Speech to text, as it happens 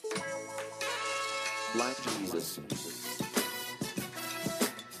like Jesus.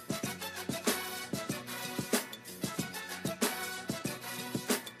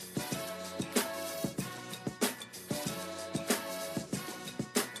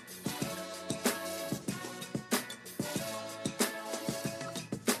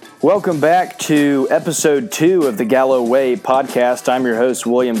 Welcome back to episode 2 of the Gallo-Way podcast. I'm your host,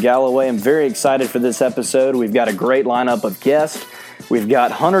 William Gallo-Way. I'm very excited for this episode. We've got a great lineup of guests. We've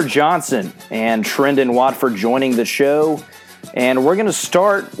got Hunter Johnson and Trendon Watford joining the show. And we're going to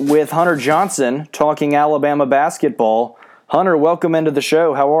start with Hunter Johnson talking Alabama basketball. Hunter, welcome into the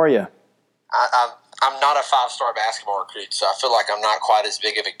show. How are you? I'm not a five-star basketball recruit, so I feel like I'm not quite as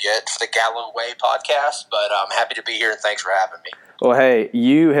big of a get for the Gallo-Way podcast, but I'm happy to be here, and thanks for having me. Well, hey,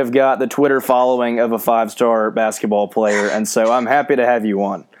 you have got the Twitter following of a 5-star basketball player, and so I'm happy to have you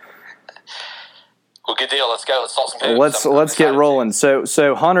on. Well, good deal. Let's go. Let's talk some hoops. Let's get rolling.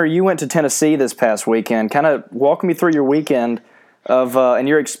 So Hunter, you went to Tennessee this past weekend. Kind of walk me through your weekend of and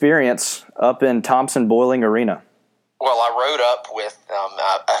your experience up in Thompson-Boling Arena. Well, I rode up with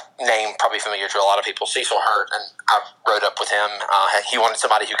a name probably familiar to a lot of people, Cecil Hurt, and I rode up with him. He wanted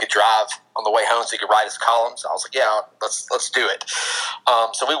somebody who could drive on the way home so he could write his columns. I was like, yeah, let's do it.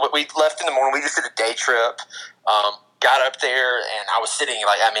 So we left in the morning. We just did a day trip. Got up there, and I was sitting in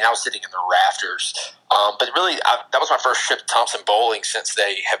the rafters. But really, that was my first trip to Thompson-Boling since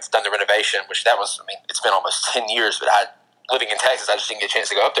they have done the renovation, which it's been almost 10 years, but living in Texas, I just didn't get a chance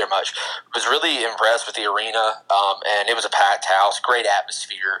to go up there much. Was really impressed with the arena, and it was a packed house, great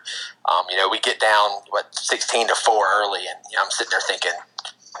atmosphere. We get down 16-4 early, and I'm sitting there thinking,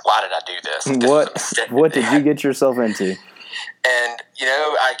 why did I do this? What did you get yourself into? And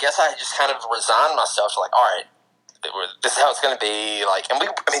I guess I just kind of resigned myself to all right, this is how it's going to be.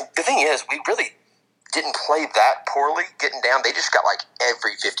 The thing is, we really didn't play that poorly getting down. They just got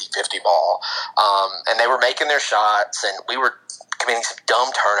every 50-50 ball. And they were making their shots, and we were committing some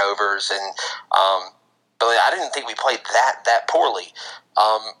dumb turnovers. And but I didn't think we played that poorly.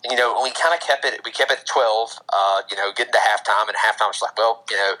 We kind of kept it at 12, getting to halftime. And halftime was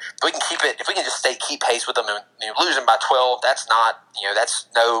if we can if we can just keep pace with them and losing by 12, there's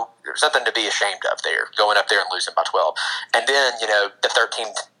nothing to be ashamed of there, going up there and losing by 12. And then, the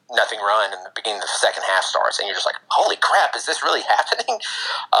 13-0 run in the beginning of the second half starts, and you're just like, holy crap, is this really happening?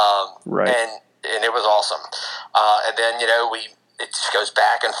 Right. And it was awesome. And then, it just goes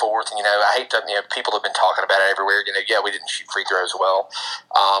back and forth. And, I hate to, people have been talking about it everywhere. We didn't shoot free throws well.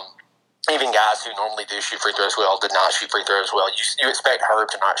 Even guys who normally do shoot free throws well did not shoot free throws well. You expect Herb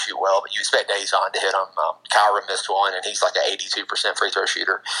to not shoot well, but you expect Dazon to hit them. Kyra missed one, and he's like an 82% free throw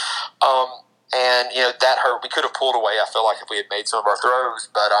shooter. And, that hurt. We could have pulled away, I feel like, if we had made some of our throws.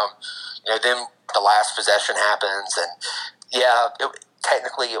 But, then the last possession happens. And,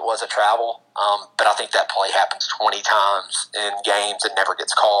 technically it was a travel. But I think that play happens 20 times in games and never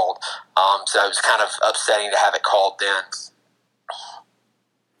gets called. So it was kind of upsetting to have it called then.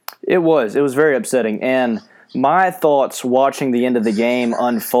 It was very upsetting. And my thoughts watching the end of the game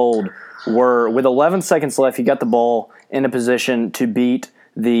unfold were, with 11 seconds left, you got the ball in a position to beat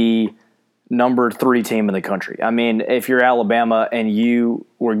the number 3 team in the country. I mean, if you're Alabama and you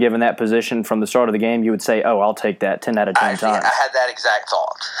were given that position from the start of the game, you would say, oh, I'll take that 10 out of 10 times. I had that exact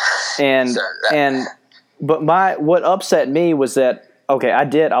thought. But what upset me was that,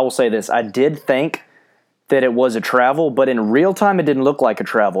 I will say this, I did think that it was a travel, but in real time it didn't look like a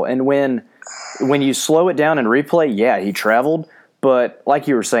travel. And when you slow it down and replay, yeah, he traveled. But like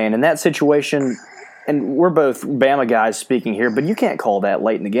you were saying, in that situation, and we're both Bama guys speaking here, but you can't call that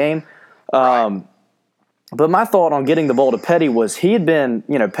late in the game. Right. But my thought on getting the ball to Petty was he had been,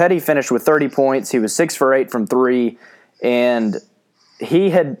 Petty finished with 30 points. He was 6 for 8 from 3, and he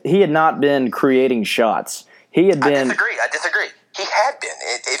had not been creating shots. I disagree. He had been.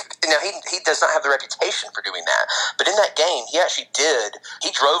 He does not have the reputation for doing that. But in that game, he actually did. He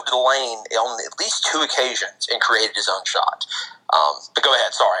drove to the lane on at least 2 occasions and created his own shot. But go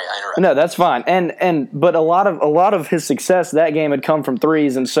ahead. Sorry, I interrupted. No, that's fine. But a lot of his success that game had come from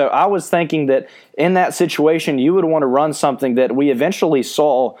threes, and so I was thinking that in that situation you would want to run something that we eventually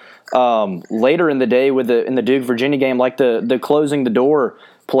saw later in the day in the Duke Virginia game, like the closing the door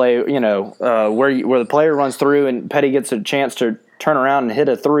play. Where the player runs through and Petty gets a chance to turn around and hit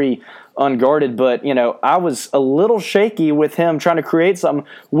a 3 unguarded. But I was a little shaky with him trying to create something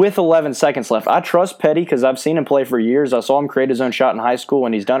with 11 seconds left. I trust Petty because I've seen him play for years. I saw him create his own shot in high school,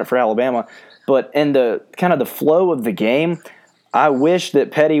 and he's done it for Alabama. But in the kind of the flow of the game, I wish that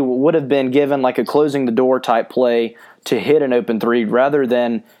Petty would have been given like a closing the door type play to hit an open 3 rather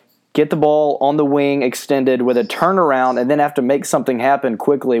than get the ball on the wing extended with a turnaround and then have to make something happen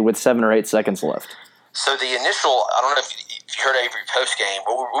quickly with 7 or 8 seconds left. So the initial, I don't know if you heard Avery post game,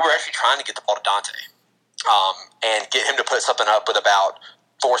 but we were actually trying to get the ball to Dante and get him to put something up with about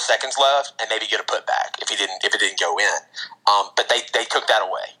 4 seconds left and maybe get a putback if it didn't go in. But they took that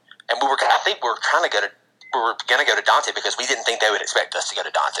away, and I think we were going to go to Dante because we didn't think they would expect us to go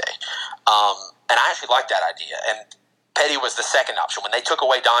to Dante. And I actually liked that idea. And Petty was the second option. When they took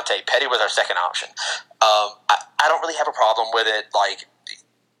away Dante, Petty was our second option. I don't really have a problem with it,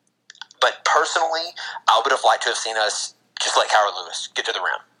 but personally, I would have liked to have seen us just let Kyra Lewis get to the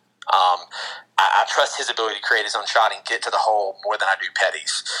rim. I trust his ability to create his own shot and get to the hole more than I do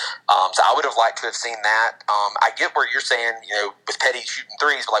Petty's. So I would have liked to have seen that. I get where you're saying, with Petty shooting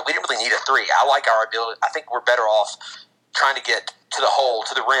threes, but we didn't really need a three. I like our ability. I think we're better off trying to get to the hole,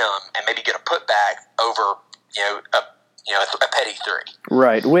 to the rim, and maybe get a putback over, a Petty three.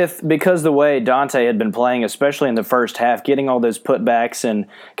 Right. Because the way Dante had been playing, especially in the first half, getting all those putbacks and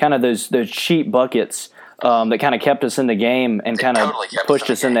kind of those cheap buckets that kind of kept us in the game and kind of pushed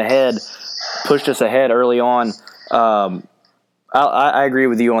us ahead early on. I agree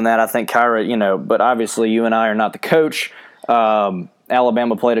with you on that. I think Kyra, but obviously you and I are not the coach.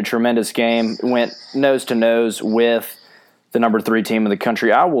 Alabama played a tremendous game, went nose to nose with the number 3 team in the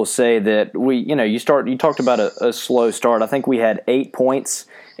country. I will say that you talked about a slow start. I think we had 8 points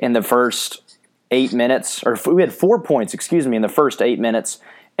in the first 8 minutes, or we had 4 points, in the first 8 minutes.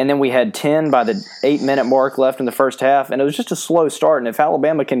 And then we had 10 by the 8-minute mark left in the first half, and it was just a slow start. And if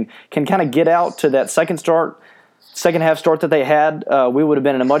Alabama can kind of get out to that second half start that they had, we would have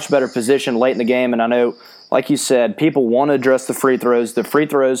been in a much better position late in the game. And I know, like you said, people want to address the free throws. The free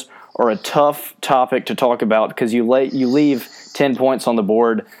throws are a tough topic to talk about because you leave 10 points on the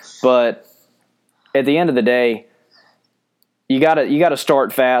board, but at the end of the day, you gotta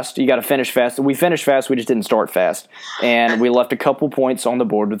start fast. You gotta finish fast. We finished fast. We just didn't start fast, and we left a couple points on the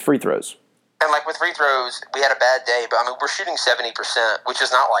board with free throws. And with free throws, we had a bad day, but we're shooting 70%, which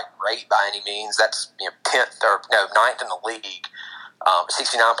is not great by any means. That's 9th in the league,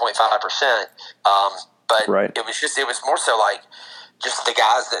 69.5%. But right. It was more so just the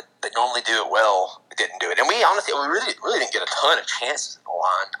guys that normally do it well didn't do it. And we really didn't get a ton of chances at the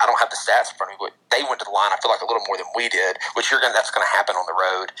line. I don't have the stats in front of me, but they went to the line, I feel a little more than we did, which that's going to happen on the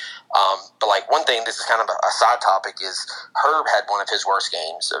road. But one thing, this is kind of a side topic, is Herb had one of his worst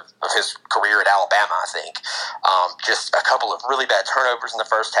games of his career at Alabama, I think. Just a couple of really bad turnovers in the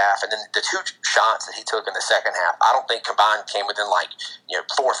first half, and then the 2 shots that he took in the second half, I don't think combined came within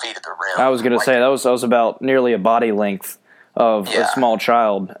 4 feet of the rim. I was going to say that was about nearly a body length of a small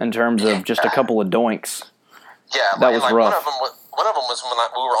child in terms of just a couple of doinks. Yeah, that was rough. One of them was when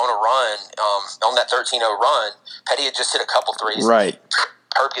we were on a run, on that 13-0 run. Petty had just hit a couple threes. Right.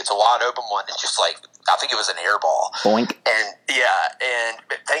 Herb gets a wide open one. It's just I think it was an air ball. Boink. And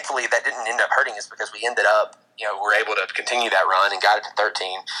thankfully that didn't end up hurting us because we ended up, we were able to continue that run and got it to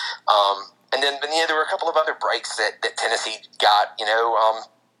 13. And then there were a couple of other breaks that Tennessee got,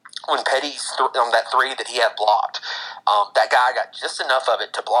 when Petty's on that 3 that he had blocked, that guy got just enough of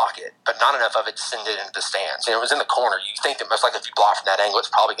it to block it, but not enough of it to send it into the stands. It was in the corner. You think that most likely if you block from that angle,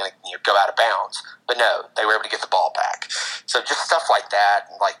 it's probably going to go out of bounds. But no, they were able to get the ball back. So just stuff like that,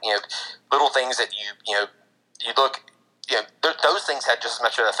 and little things that you look. Those things had just as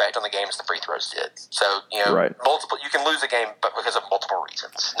much of an effect on the game as the free throws did. So, right. Multiple. You can lose a game, but because of multiple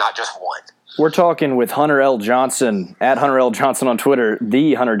reasons, not just one. We're talking with Hunter L. Johnson, at Hunter L. Johnson on Twitter,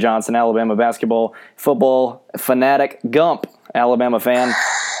 the Hunter Johnson, Alabama basketball, football fanatic, Gump, Alabama fan,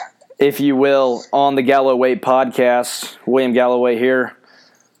 if you will, on the Gallo-Way podcast. William Gallo-Way here.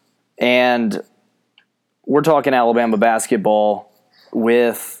 And we're talking Alabama basketball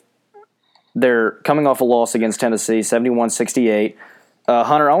they're coming off a loss against Tennessee, 71-68.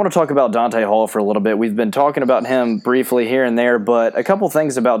 Hunter, I want to talk about Dante Hall for a little bit. We've been talking about him briefly here and there, but a couple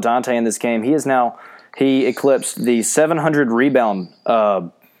things about Dante in this game. He eclipsed the 700 rebound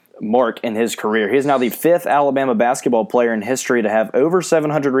mark in his career. He is now the 5th Alabama basketball player in history to have over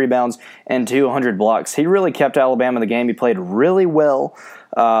 700 rebounds and 200 blocks. He really kept Alabama in the game. He played really well,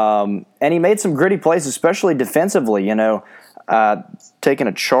 and he made some gritty plays, especially defensively, taking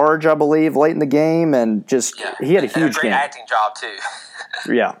a charge, I believe, late in the game, and he had a huge great game. Acting job too.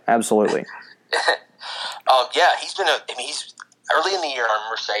 Yeah, absolutely. He's been he's early in the year. I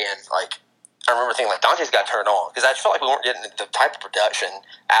remember saying thinking Dante's got turned on because I just felt like we weren't getting the type of production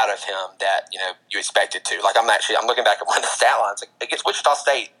out of him that you expected to. I'm looking back at one of the stat lines against Wichita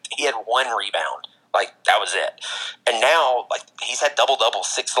State. He had 1 rebound. That was it. And now he's had double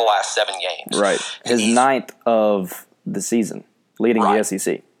 6 of the last 7 games. Right, his 9th of the season, leading the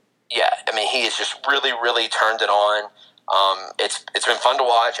SEC. Yeah, he has just really, really turned it on. It's been fun to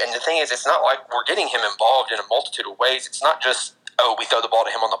watch, and the thing is, it's not like we're getting him involved in a multitude of ways. It's not just we throw the ball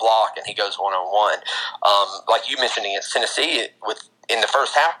to him on the block and he goes 1-on-1. Like you mentioned against Tennessee, in the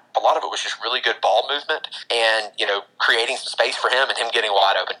first half, a lot of it was just really good ball movement and creating some space for him and him getting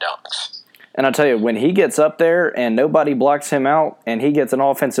wide open dunks. And I'll tell you, when he gets up there and nobody blocks him out and he gets an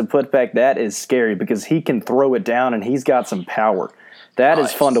offensive putback, that is scary because he can throw it down and he's got some power. That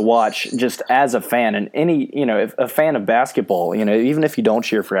is fun to watch just as a fan. And if a fan of basketball, even if you don't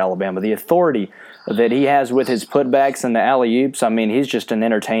cheer for Alabama, the authority that he has with his putbacks and the alley-oops, I mean, he's just an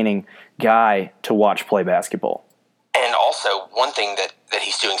entertaining guy to watch play basketball. And also, one thing that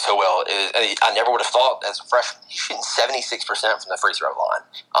he's doing so well is I never would have thought as a freshman he's shooting 76% from the free throw line.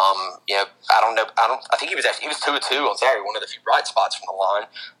 I think he was 2 of 2 on Saturday, one of the few bright spots from the line.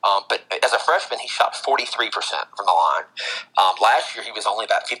 But as a freshman, he shot 43% from the line. Last year, he was only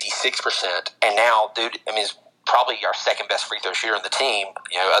about 56%, and now, dude, he's probably our second best free throw shooter on the team,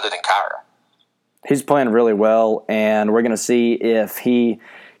 other than Kyra. He's playing really well, and we're going to see if he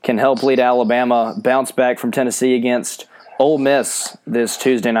can help lead Alabama bounce back from Tennessee against Ole Miss this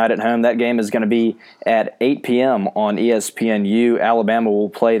Tuesday night at home. That game is going to be at 8 p.m. on ESPNU. Alabama will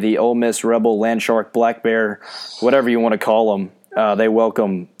play the Ole Miss Rebel Landshark Black Bear, whatever you want to call them. They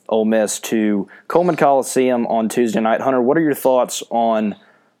welcome Ole Miss to Coleman Coliseum on Tuesday night. Hunter, what are your thoughts on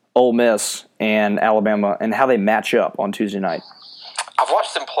Ole Miss and Alabama and how they match up on Tuesday night? I've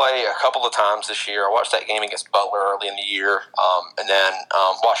watched them play a couple of times this year. I watched that game against Butler early in the year, and then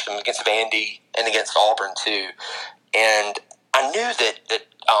watched them against Vandy and against Auburn too. And I knew that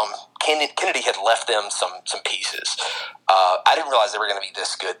Kennedy had left them some pieces. I didn't realize they were going to be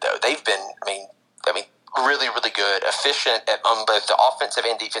this good though. They've been, really, really good, efficient on both the offensive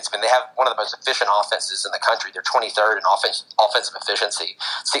and defensive. And they have one of the most efficient offenses in the country. They're 23rd in offensive efficiency,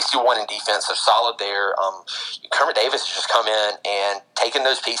 61 in defense. They're solid there. Kermit Davis has just come in and taken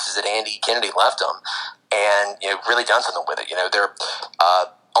those pieces that Andy Kennedy left them and really done something with it. They're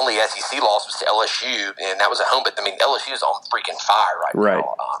only SEC loss was to LSU, and that was at home. But LSU is on freaking fire right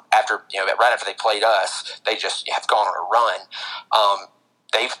now. Right after they played us, they just have gone on a run.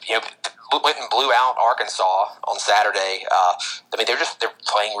 They've went and blew out Arkansas on Saturday. They're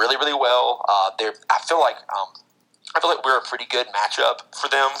playing really, really well. I feel like we're a pretty good matchup for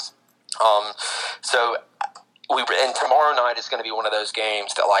them. And tomorrow night is going to be one of those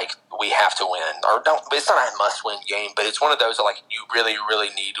games that we have to win. It's not a must-win game, but it's one of those that you really, really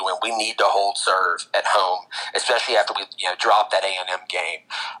need to win. We need to hold serve at home, especially after we drop that A&M game.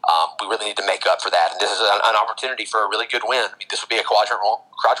 We really need to make up for that, and this is an opportunity for a really good win. This would be a quadrant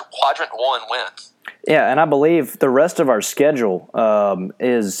one win. Yeah, and I believe the rest of our schedule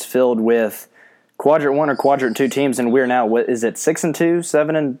is filled with quadrant 1 or quadrant 2 teams, and we're now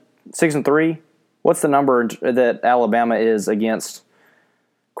 6-2, 6-3. What's the number that Alabama is against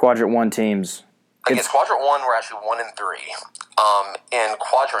quadrant 1 teams? Against quadrant 1, we're actually 1-3. And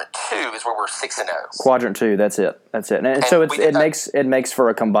quadrant 2 is where we're 6-0. Quadrant 2, that's it. And so it makes for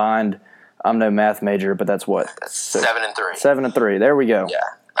a combined. I'm no math major, but that's what 7-3. 7-3. There we go. Yeah.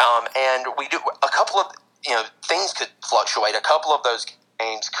 And we do a couple of things could fluctuate. A couple of those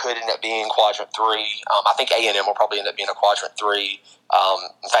games could end up being quadrant 3. I think A&M will probably end up being a quadrant 3.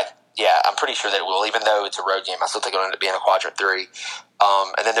 In fact. Yeah, I'm pretty sure that it will. Even though it's a road game, I still think it'll end up being a quadrant 3.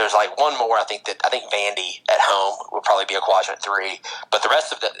 And then there's one more. I think Vandy at home will probably be a quadrant 3. But the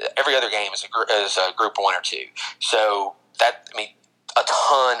rest of every other game is a group 1 or 2. So a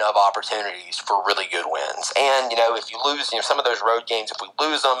ton of opportunities for really good wins. And if you lose, some of those road games, if we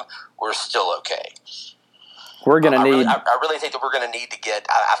lose them, we're still okay. We're gonna need. I really think that we're gonna need to get.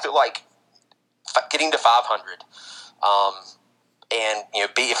 I feel like getting to 500. And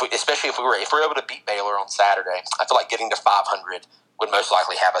especially if we're able to beat Baylor on Saturday, I feel like getting to 500 would most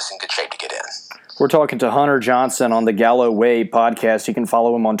likely have us in good shape to get in. We're talking to Hunter Johnson on the Gallo-Way podcast. You can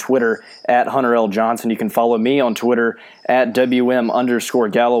follow him on Twitter at Hunter L. Johnson. You can follow me on Twitter at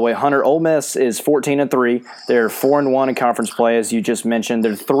WM_Galloway. Hunter, Ole Miss is 14-3. They're 4-1 in conference play, as you just mentioned.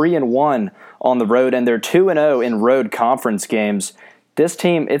 They're 3-1 on the road, and they're 2-0 in road conference games. This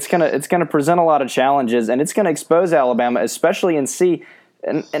team, it's gonna present a lot of challenges, and it's gonna expose Alabama, especially in C,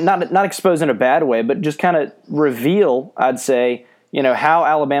 and not expose in a bad way, but just kind of reveal, I'd say, how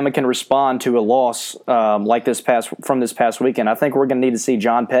Alabama can respond to a loss like this past weekend. I think we're gonna need to see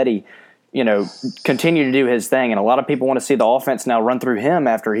John Petty, continue to do his thing, and a lot of people want to see the offense now run through him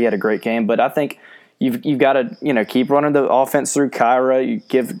after he had a great game. But I think you've got to keep running the offense through Kyra. You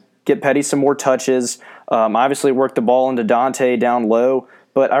get Petty some more touches. Obviously work the ball into Dante down low,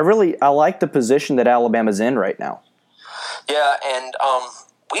 but I like the position that Alabama's in right now. Yeah, and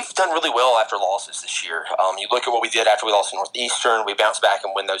we've done really well after losses this year. You look at what we did after we lost to Northeastern. We bounced back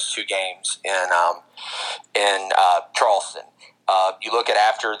and win those 2 games in Charleston. You look at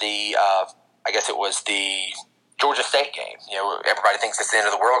after the, I guess it was the Georgia State game. Everybody thinks it's the end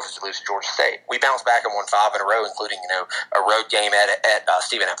of the world because you lose to Georgia State. We bounced back and won 5 in a row, including a road game at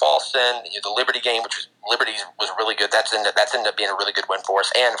Stephen F. Austin. The Liberty game, which was really good. That's ended up being a really good win for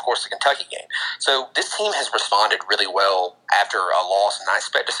us, and of course the Kentucky game. So this team has responded really well after a loss, and I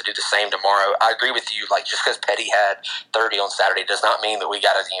expect us to do the same tomorrow. I agree with you. Like, just because Petty had 30 on Saturday does not mean that we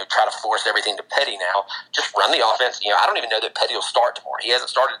got to try to force everything to Petty now. Just run the offense. I don't even know that Petty will start tomorrow. He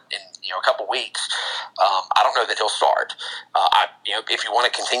hasn't started in a couple weeks. I don't know that he'll start. If you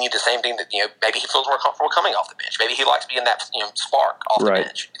want to continue the same thing that maybe he feels more comfortable coming off the bench. Maybe he likes being that spark off the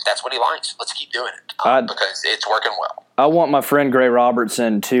bench. If that's what he likes, let's keep doing it because it's working well. I want my friend Gray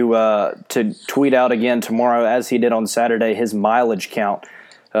Robertson to tweet out again tomorrow, as he did on Saturday, his mileage count.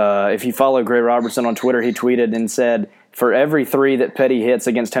 If you follow Gray Robertson on Twitter, he tweeted and said, for every 3 that Petty hits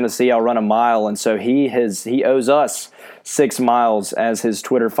against Tennessee, I'll run a mile. And so he owes us 6 miles as his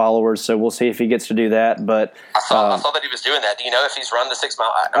Twitter followers. So we'll see if he gets to do that. But I saw that he was doing that. Do you know if he's run the 6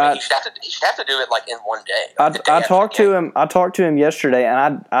 mile? I mean, he should have to do it like in one day. I talked to him yesterday,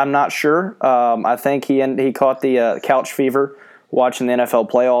 and I'm not sure. I think he caught the couch fever watching the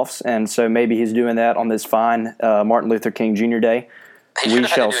NFL playoffs, and so maybe he's doing that on this fine Martin Luther King Jr. Day. We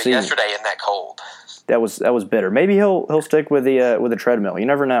shall see. Yesterday in that cold. That was bitter. Maybe he'll stick with the treadmill. You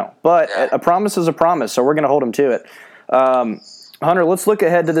never know. But a promise is a promise, so we're going to hold him to it. Hunter, let's look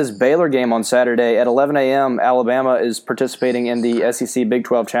ahead to this Baylor game on Saturday at 11 a.m. Alabama is participating in the SEC Big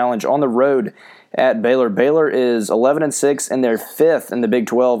 12 Challenge on the road at Baylor. Baylor is 11-6 and they're 5th in the Big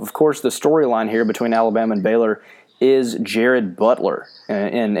 12. Of course, the storyline here between Alabama and Baylor is Jared Butler,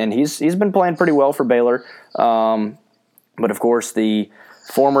 and he's been playing pretty well for Baylor. But of course, the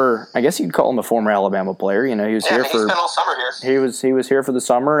former, I guess you'd call him a former Alabama player. He was here for. He's been all summer here. He was here for the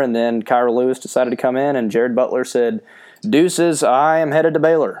summer, and then Kyra Lewis decided to come in, and Jared Butler said, "Deuces, I am headed to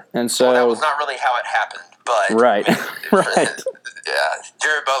Baylor." And so that was not really how it happened, but right, right. Yeah,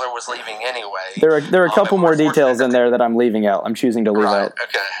 Jared Butler was leaving anyway. There are a couple more details in there that I'm leaving out. I'm choosing to leave out.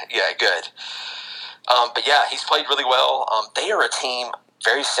 Okay, yeah, good. But yeah, he's played really well. They are a team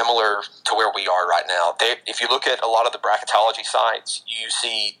very similar to where we are right now. If you look at a lot of the bracketology sites, you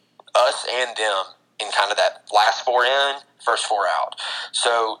see us and them in kind of that last 4 in, first 4 out.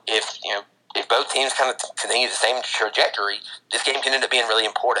 So if both teams kind of continue the same trajectory, this game can end up being really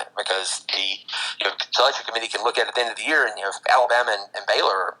important because the selection committee can look at the end of the year and if Alabama and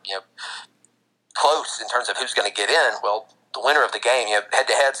Baylor are close in terms of who's going to get in, well, the winner of the game, head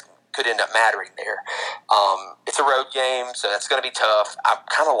to heads could end up mattering there. It's a road game, so that's going to be tough. I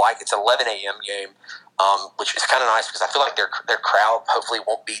kind of like it's an 11 a.m. game, which is kind of nice because I feel like their crowd hopefully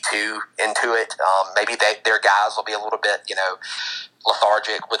won't be too into it. Maybe their guys will be a little bit,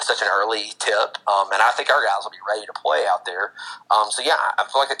 lethargic with such an early tip, and I think our guys will be ready to play out there. So yeah, I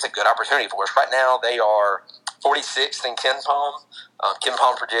feel like it's a good opportunity for us. Right now, they are 46th in Ken Palm. Ken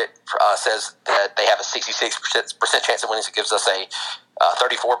Palm says that they have a 66% chance of winning, so it gives us a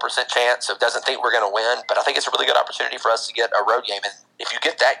 34% chance. So it doesn't think we're going to win, but I think it's a really good opportunity for us to get a road game. And if you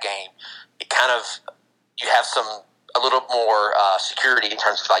get that game, it kind of you have a little more security in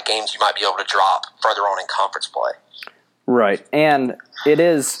terms of like games you might be able to drop further on in conference play. Right, and it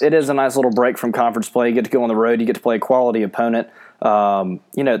is a nice little break from conference play. You get to go on the road. You get to play a quality opponent.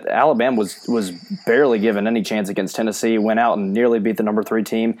 Alabama was barely given any chance against Tennessee. Went out and nearly beat the number 3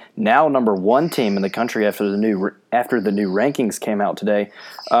 team. Now number 1 team in the country after the new rankings came out today.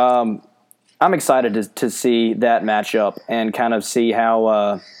 I'm excited to see that matchup and kind of see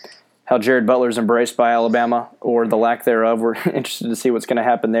how Jared Butler's embraced by Alabama or the lack thereof. We're interested to see what's going to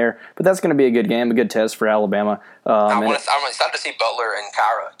happen there. But that's going to be a good game, a good test for Alabama. I'm excited to see Butler and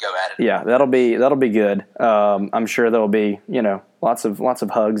Kyra go at it. Yeah, that'll be good. I'm sure there'll be lots of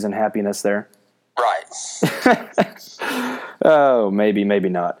hugs and happiness there. Right. Oh, maybe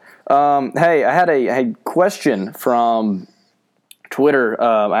not. Hey, I had a question from Twitter.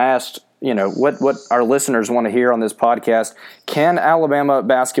 I asked, what our listeners want to hear on this podcast. Can Alabama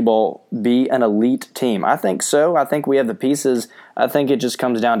basketball be an elite team? I think so. I think we have the pieces. I think it just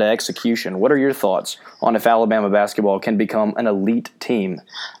comes down to execution. What are your thoughts on if Alabama basketball can become an elite team?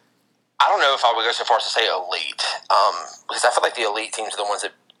 I don't know if I would go so far as to say elite, because I feel like the elite teams are the ones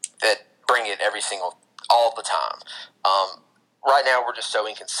that bring it all the time. Right now, we're just so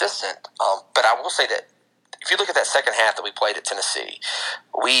inconsistent. But I will say that if you look at that second half that we played at Tennessee,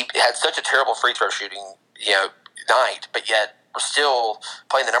 we had such a terrible free throw shooting, night, but yet we're still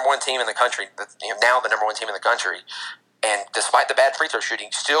playing the number 1 team in the country. Now the number 1 team in the country, and despite the bad free throw shooting,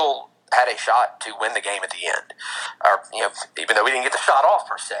 still had a shot to win the game at the end. Or, even though we didn't get the shot off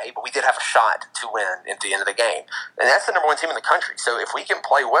per se, but we did have a shot to win at the end of the game. And that's the number one team in the country. So if we can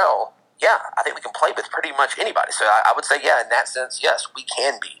play well, yeah, I think we can play with pretty much anybody. So I would say, yeah, in that sense, yes, we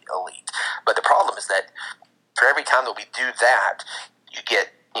can be elite. But the problem is that for every time that we do that, you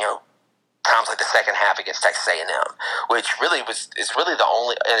get, times like the second half against Texas A&M, which really is really the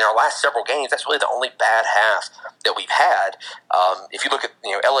only, in our last several games, that's really the only bad half that we've had. If you look at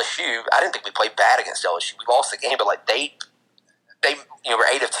LSU, I didn't think we played bad against LSU. We lost the game, but like they were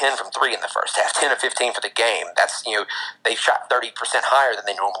 8 of 10 from 3 in the first half, 10 of 15 for the game. That's they shot 30% higher than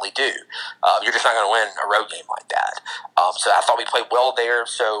they normally do. You're just not going to win a road game like that. So I thought we played well there.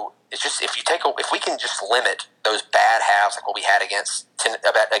 So it's just if we can just limit those bad halves like what we had against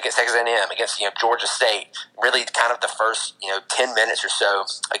Texas A&M, against Georgia State, really kind of the first 10 minutes or so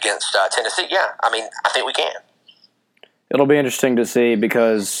against Tennessee. Yeah, I think we can. It'll be interesting to see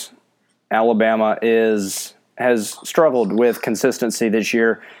because Alabama has struggled with consistency this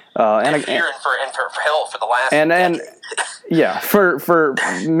year, and for hell for the last and yeah, for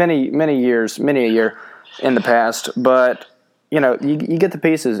many a year in the past. But you get the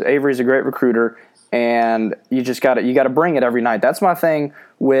pieces. Avery's a great recruiter, and you just got to bring it every night. That's my thing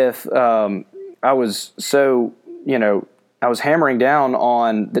with. I was hammering down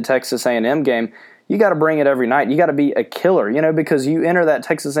on the Texas A&M game. You got to bring it every night. You got to be a killer, because you enter that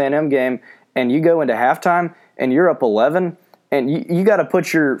Texas A&M game and you go into halftime and you're up 11, and you got to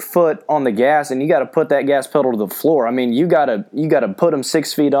put your foot on the gas and you got to put that gas pedal to the floor. You got to put them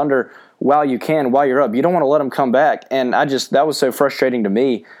 6 feet under while you're up. You don't want to let them come back. And that was so frustrating to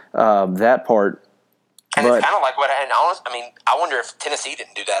me, that part. And it's kind of like I wonder if Tennessee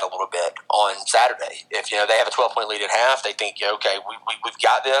didn't do that a little bit on Saturday. If they have a 12-point lead at half, they think, okay, we've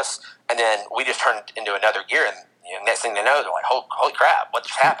got this, and then we just turn it into another gear, and next thing they know, they're like, holy crap, what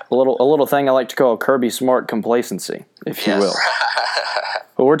just happened? A little thing I like to call Kirby Smart complacency, if you will.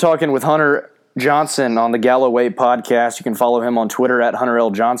 Well, we're talking with Hunter Johnson on the Gallo-Way podcast. You can follow him on Twitter at Hunter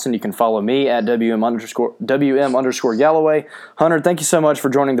L. Johnson. You can follow me at WM_Galloway. Hunter, thank you so much for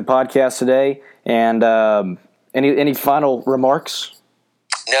joining the podcast today. And any final remarks?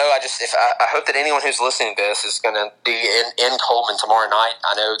 No, I hope that anyone who's listening to this is going to be in Coleman tomorrow night.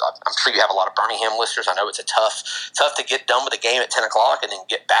 I'm sure you have a lot of Birmingham listeners. I know it's tough to get done with the game at 10 o'clock and then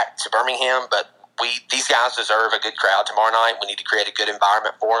get back to Birmingham, but these guys deserve a good crowd tomorrow night. We need to create a good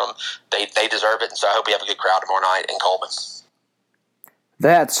environment for them. They deserve it, and so I hope we have a good crowd tomorrow night in Coleman.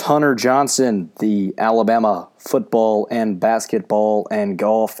 That's Hunter Johnson, the Alabama football and basketball and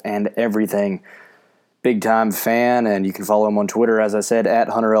golf and everything big-time fan, and you can follow him on Twitter, as I said, at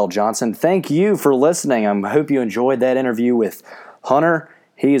Hunter L. Johnson. Thank you for listening. I hope you enjoyed that interview with Hunter.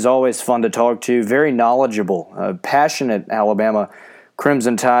 He's always fun to talk to, very knowledgeable, a passionate Alabama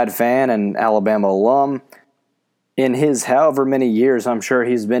Crimson Tide fan and Alabama alum. In his however many years, I'm sure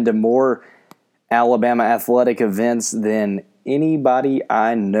he's been to more Alabama athletic events than anybody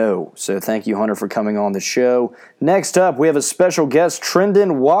I know. So thank you, Hunter, for coming on the show. Next up, we have a special guest,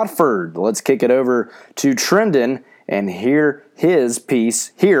 Trendon Watford. Let's kick it over to Trendon and hear his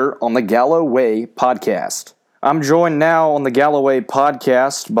piece here on the Gallo-Way podcast. I'm joined now on the Gallo-Way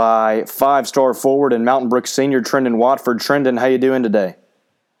podcast by five-star forward and Mountain Brook senior Trendon Watford. Trendon, how you doing today?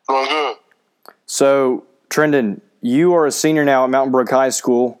 Doing good. So, Trendon, you are a senior now at Mountain Brook High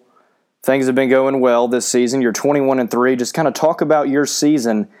School. Things have been going well this season. You're 21-3. Just kind of talk about your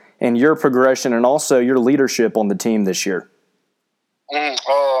season and your progression and also your leadership on the team this year. Coming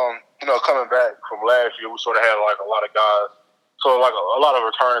back from last year, we sort of had like a lot of guys, so like a lot of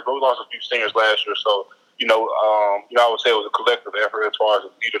returns, but we lost a few seniors last year. So, I would say it was a collective effort as far as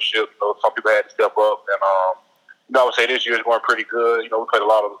leadership. Some people had to step up, and I would say this year is going pretty good. We played a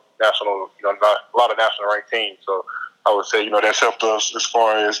lot of national ranked teams. So I would say, that's helped us as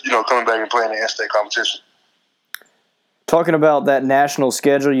far as, coming back and playing the in-state competition. Talking about that national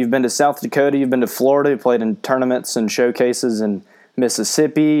schedule, you've been to South Dakota, you've been to Florida, you played in tournaments and showcases in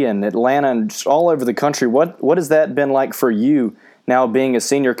Mississippi and Atlanta and just all over the country. What has that been like for you now being a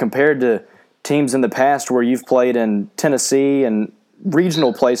senior compared to teams in the past where you've played in Tennessee and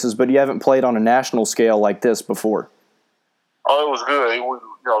regional places, but you haven't played on a national scale like this before? Oh, it was good.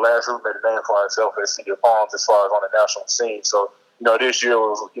 Last year we made a name for ourselves as Senior Palms as far as on the national scene. So, this year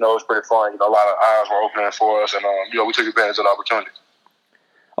was, it was pretty fun. A lot of eyes were opening for us, and, we took advantage of the opportunity.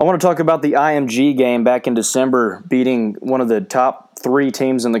 I want to talk about the IMG game back in December, beating one of the top 3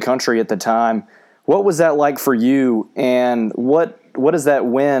 teams in the country at the time. What was that like for you, and what does that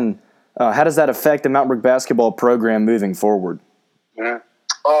win? How does that affect the Mountain Brook basketball program moving forward? Mm-hmm.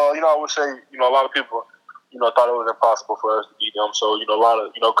 I would say, a lot of people thought it was impossible for us to beat them. So, a lot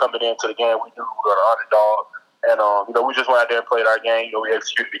of, coming into the game, we knew we were an underdog. And, we just went out there and played our game. We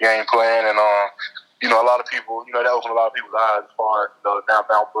executed the game plan. And, a lot of people, that opened a lot of people's eyes as far as, now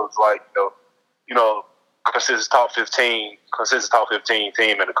Mount Brook's like, consists top 15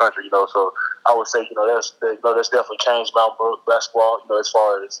 team in the country, So I would say, that's definitely changed Mount Brook basketball, as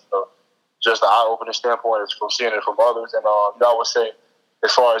far as, just the eye-opening standpoint is from seeing it from others. And, I would say,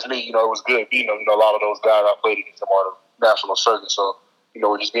 as far as me, it was good beating them. A lot of those guys I played against them on the national circuit. So,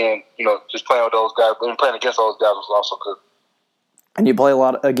 just being, just playing with those guys, and playing against those guys was also good. And you play a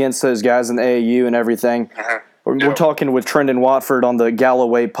lot against those guys in the AAU and everything. Mm-hmm. We're talking with Trendon Watford on the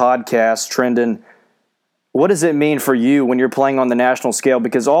Gallo-Way podcast. Trendon, what does it mean for you when you're playing on the national scale?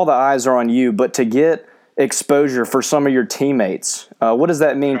 Because all the eyes are on you, but to get exposure for some of your teammates, what does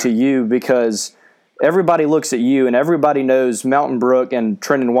that mean to you? Because everybody looks at you and everybody knows Mountain Brook and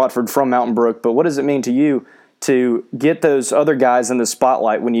Trendon Watford from Mountain Brook, but what does it mean to you to get those other guys in the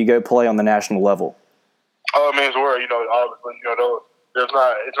spotlight when you go play on the national level? Oh, it means we're, obviously, it's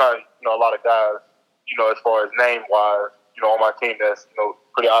not, a lot of guys, as far as name-wise, on my team that's,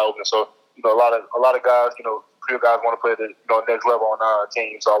 pretty eye-opening. So, a lot of guys, few guys want to play the, next level on our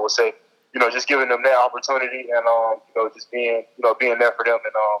team. So I would say, just giving them that opportunity and, just being there for them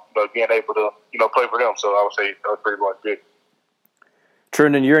and, being able to, play for them. So I would say that was pretty much big.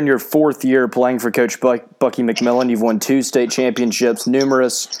 Trendon, you're in your fourth year playing for Coach Bucky McMillan. You've won 2 state championships,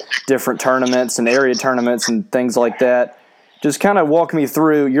 numerous different tournaments and area tournaments and things like that. Just kind of walk me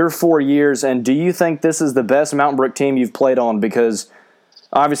through your 4 years, and do you think this is the best Mountain Brook team you've played on? Because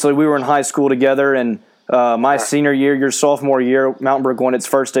obviously we were in high school together, and my senior year, your sophomore year, Mountain Brook won its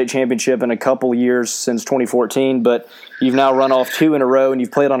first state championship in a couple years since 2014, but you've now run off 2 in a row, and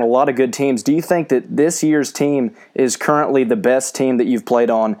you've played on a lot of good teams. Do you think that this year's team is currently the best team that you've played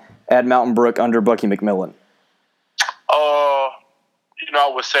on at Mountain Brook under Bucky McMillan? I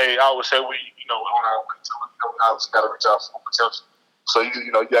would say we, when I was got to reach out for potential. So,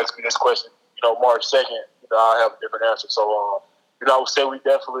 you asked me this question, March 2nd, I have a different answer. So, I would say we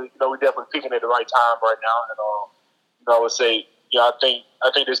definitely picking at the right time right now. And, I would say, I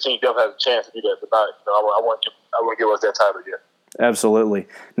think this team definitely has a chance to do that tonight. I wouldn't give us that title yet. Absolutely.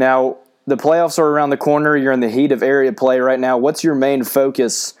 Now, the playoffs are around the corner. You're in the heat of area play right now. What's your main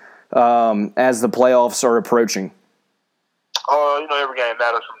focus as the playoffs are approaching? Every game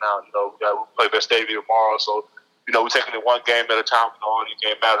matters from now. We play Vestavia tomorrow, so we're taking it one game at a time. All these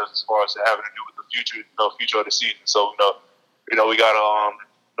game matters as far as having to do with the future, future of the season. So we got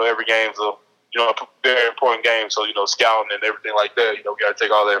every game's a very important game. So scouting and everything like that. We got to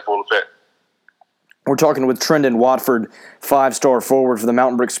take all that in full effect. We're talking with Trendon Watford, 5-star forward for the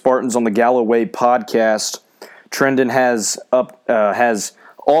Mountain Brook Spartans on the Gallo-Way podcast. Trendon has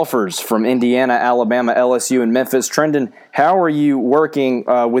offers from Indiana, Alabama, LSU, and Memphis. Trendon, how are you working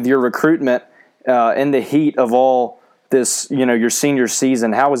with your recruitment in the heat of all this, your senior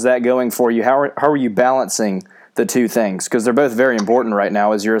season? How is that going for you? How are you balancing the two things? Because they're both very important right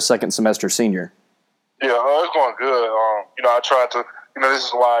now as you're a second semester senior. Yeah, it's going good. I tried to, this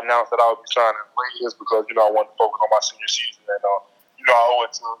is why I announced that I would be trying to wait is because, I want to focus on my senior season. And, I owe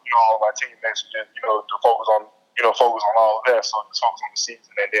it to, all of my teammates and, to focus on all of that. So just focus on the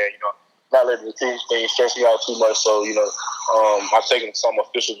season and then, not letting the team thing stress me out too much. So, I've taken some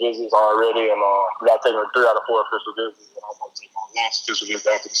official visits already and I've taken 3 out of 4 official visits and I'm going to take my last official visit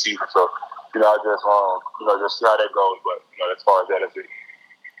after the season. So, I just see how that goes. But, as far as that, it's it.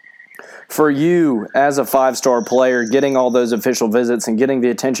 For you, as a 5-star player, getting all those official visits and getting the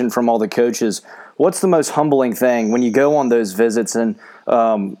attention from all the coaches, what's the most humbling thing when you go on those visits? And,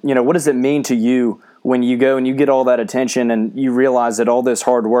 what does it mean to you when you go and you get all that attention and you realize that all this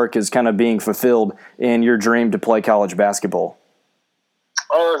hard work is kind of being fulfilled in your dream to play college basketball?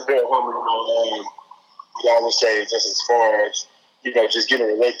 It's very humbling. I would say just as far as, just getting a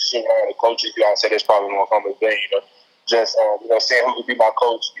relationship with the coaches, I would say that's probably the most humbling thing, just, seeing who could be my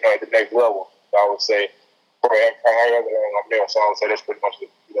coach, at the next level. I would say, for every other thing I'm there. So I would say that's pretty much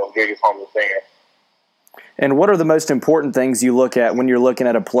the biggest humbling thing. And what are the most important things you look at when you're looking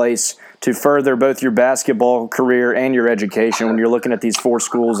at a place to further both your basketball career and your education when you're looking at these 4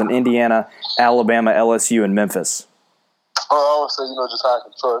 schools in Indiana, Alabama, LSU, and Memphis? I would say, just how I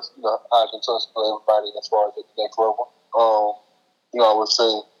can trust, how I can trust everybody as far as at the next level. I would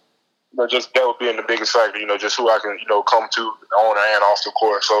say, just that would be in the biggest factor, just who I can, come to on and off the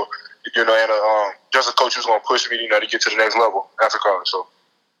court. So, and just a coach who's going to push me, to get to the next level after college. So.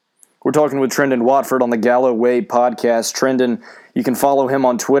 We're talking with Trendon Watford on the Gallo-Way podcast. Trendon, you can follow him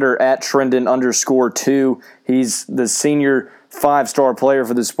on Twitter at Trendon_2. He's the senior 5-star player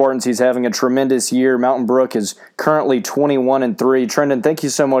for the Spartans. He's having a tremendous year. Mountain Brook is currently 21-3. Trendon, thank you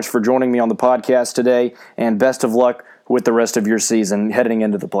so much for joining me on the podcast today, and best of luck with the rest of your season heading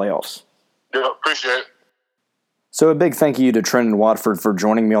into the playoffs. Yeah, appreciate it. So a big thank you to Trendon Watford for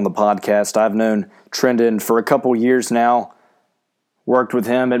joining me on the podcast. I've known Trendon for a couple years now, worked with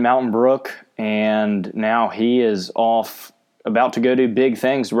him at Mountain Brook, and now he is off about to go do big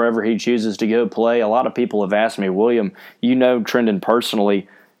things wherever he chooses to go play. A lot of people have asked me, William, you know Trendon personally,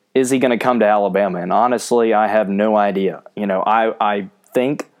 is he going to come to Alabama? And honestly, I have no idea. I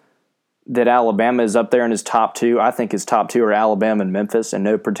think that Alabama is up there in his top two. I think his top two are Alabama and Memphis in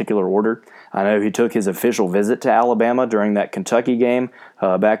no particular order. I know he took his official visit to Alabama during that Kentucky game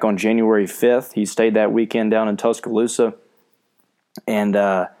back on January 5th. He stayed that weekend down in Tuscaloosa. And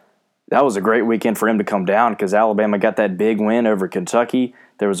that was a great weekend for him to come down because Alabama got that big win over Kentucky.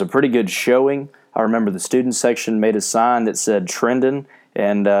 There was a pretty good showing. I remember the student section made a sign that said Trendon,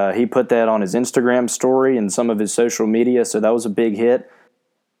 and he put that on his Instagram story and some of his social media, so that was a big hit.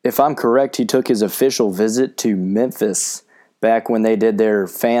 If I'm correct, he took his official visit to Memphis back when they did their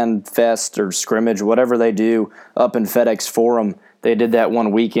fan fest or scrimmage, whatever they do, up in FedEx Forum. They did that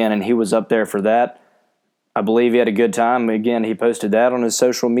one weekend, and he was up there for that. I believe he had a good time. Again, he posted that on his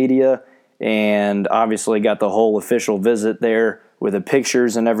social media and obviously got the whole official visit there with the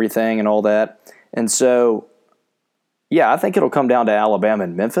pictures and everything and all that. And so, yeah, I think it'll come down to Alabama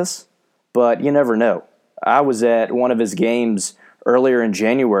and Memphis, but you never know. I was at one of his games earlier in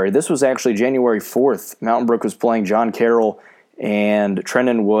January. This was actually January 4th. Mountain Brook was playing John Carroll, and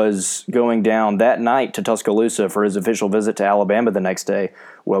Trendon was going down that night to Tuscaloosa for his official visit to Alabama the next day.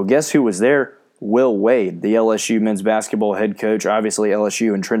 Well, guess who was there? Will Wade, the LSU men's basketball head coach, obviously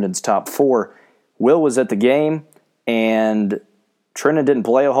LSU in Trendon's top four. Will was at the game, and Trendon didn't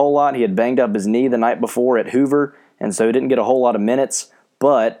play a whole lot. He had banged up his knee the night before at Hoover, and so he didn't get a whole lot of minutes.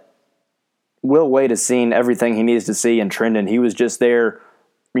 But Will Wade has seen everything he needs to see in Trendon. He was just there,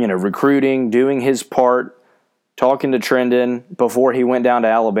 recruiting, doing his part, talking to Trendon before he went down to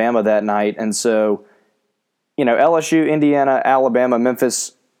Alabama that night. And so, LSU, Indiana, Alabama,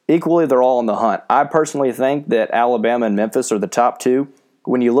 Memphis, equally, they're all in the hunt. I personally think that Alabama and Memphis are the top two.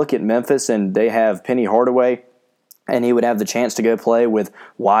 When you look at Memphis and they have Penny Hardaway, and he would have the chance to go play with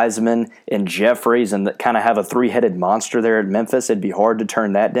Wiseman and Jeffries and kind of have a three-headed monster there at Memphis, it'd be hard to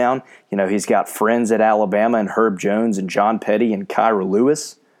turn that down. He's got friends at Alabama and Herb Jones and John Petty and Kyra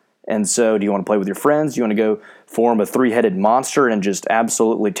Lewis. And so do you want to play with your friends? Do you want to go form a three-headed monster and just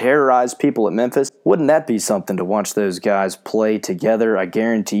absolutely terrorize people at Memphis? Wouldn't that be something to watch those guys play together? I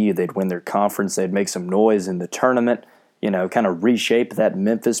guarantee you they'd win their conference. They'd make some noise in the tournament, kind of reshape that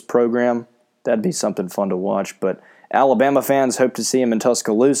Memphis program. That'd be something fun to watch. But Alabama fans hope to see him in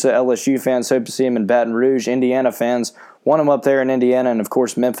Tuscaloosa. LSU fans hope to see him in Baton Rouge. Indiana fans want him up there in Indiana. And, of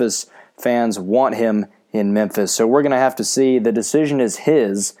course, Memphis fans want him in Memphis. So we're going to have to see. The decision is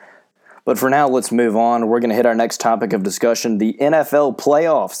his. But for now, let's move on. We're going to hit our next topic of discussion, the NFL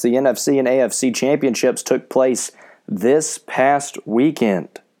playoffs. The NFC and AFC championships took place this past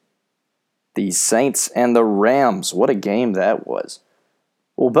weekend. The Saints and the Rams. What a game that was.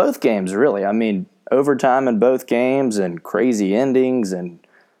 Well, both games, really. I mean, overtime in both games and crazy endings and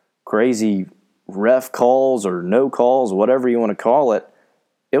crazy ref calls or no calls, whatever you want to call it.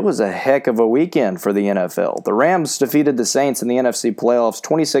 It was a heck of a weekend for the NFL. The Rams defeated the Saints in the NFC playoffs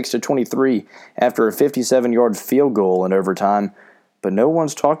 26-23 after a 57-yard field goal in overtime, but no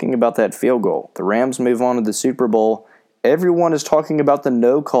one's talking about that field goal. The Rams move on to the Super Bowl. Everyone is talking about the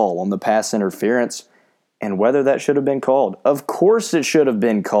no call on the pass interference and whether that should have been called. Of course it should have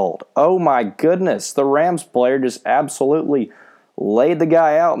been called. Oh my goodness, the Rams player just absolutely laid the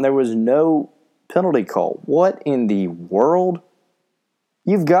guy out and there was no penalty call. What in the world?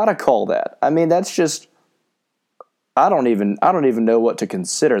 You've got to call that. I mean, that's just I don't even know what to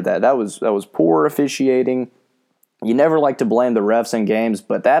consider that. That was poor officiating. You never like to blame the refs in games,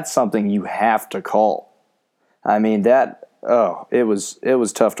 but that's something you have to call. I mean, it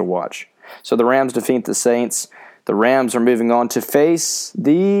was tough to watch. So the Rams defeat the Saints. The Rams are moving on to face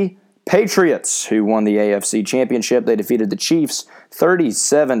the Patriots, who won the AFC Championship. They defeated the Chiefs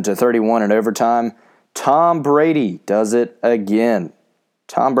 37-31 in overtime. Tom Brady does it again.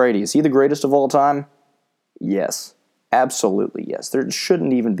 Tom Brady, is he the greatest of all time? Yes. Absolutely yes. There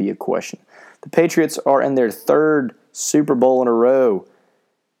shouldn't even be a question. The Patriots are in their third Super Bowl in a row.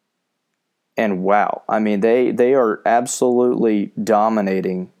 And wow, I mean, they are absolutely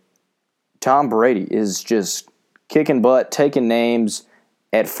dominating. Tom Brady is just kicking butt, taking names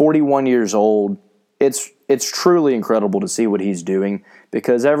at 41 years old. It's truly incredible to see what he's doing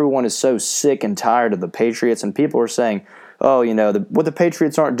because everyone is so sick and tired of the Patriots, and people are saying, oh, what the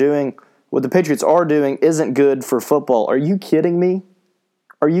Patriots aren't doing, what the Patriots are doing isn't good for football. Are you kidding me?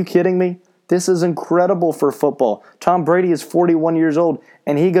 Are you kidding me? This is incredible for football. Tom Brady is 41 years old,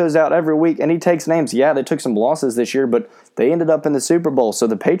 and he goes out every week, and he takes names. Yeah, they took some losses this year, but they ended up in the Super Bowl. So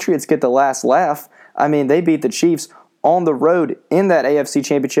the Patriots get the last laugh. I mean, they beat the Chiefs on the road in that AFC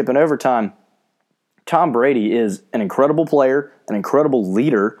Championship in overtime. Tom Brady is an incredible player, an incredible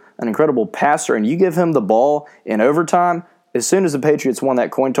leader, an incredible passer, and you give him the ball in overtime, as soon as the Patriots won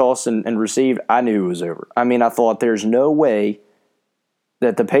that coin toss and received, I knew it was over. I mean, I thought there's no way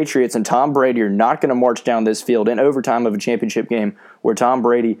that the Patriots and Tom Brady are not going to march down this field in overtime of a championship game where Tom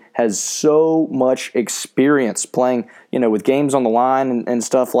Brady has so much experience playing, with games on the line and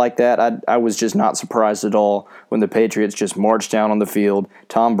stuff like that. I was just not surprised at all when the Patriots just marched down on the field.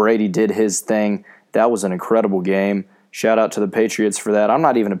 Tom Brady did his thing. That was an incredible game. Shout out to the Patriots for that. I'm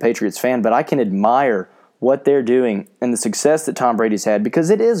not even a Patriots fan, but I can admire what they're doing and the success that Tom Brady's had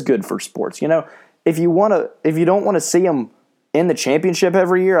because it is good for sports. If you don't want to see them in the championship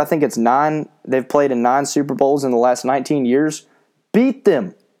every year, I think it's 9. They've played in 9 Super Bowls in the last 19 years. Beat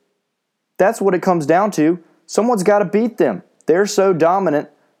them. That's what it comes down to. Someone's got to beat them. They're so dominant,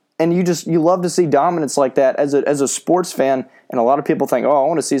 and you love to see dominance like that as a sports fan. And a lot of people think, oh, I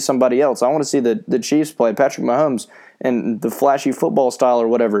want to see somebody else. I want to see the Chiefs play, Patrick Mahomes, and the flashy football style or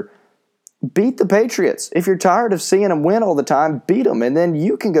whatever. Beat the Patriots. If you're tired of seeing them win all the time, beat them, and then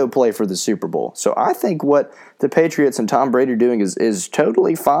you can go play for the Super Bowl. So I think what the Patriots and Tom Brady are doing is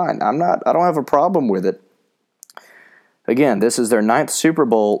totally fine. I don't have a problem with it. Again, this is their 9th Super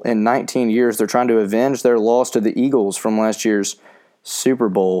Bowl in 19 years. They're trying to avenge their loss to the Eagles from last year's Super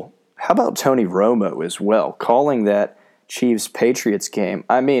Bowl. How about Tony Romo as well, calling that Chiefs-Patriots game?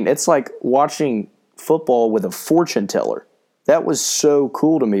 I mean, it's like watching football with a fortune teller. That was so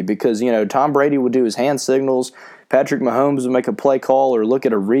cool to me because, Tom Brady would do his hand signals, Patrick Mahomes would make a play call or look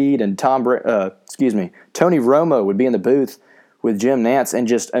at a read, and Tony Romo would be in the booth with Jim Nantz and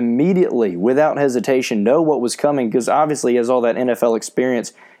just immediately, without hesitation, know what was coming because obviously he has all that NFL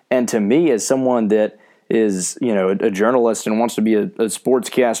experience. And to me, as someone that is, a journalist and wants to be a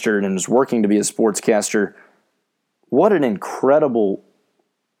sportscaster and is working to be a sportscaster, what an incredible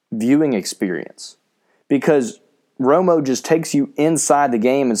viewing experience because Romo just takes you inside the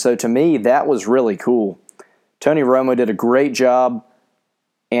game, and so to me, that was really cool. Tony Romo did a great job,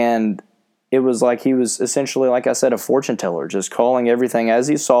 and it was like he was essentially, like I said, a fortune teller, just calling everything as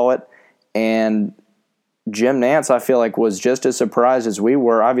he saw it, and Jim Nantz, I feel like, was just as surprised as we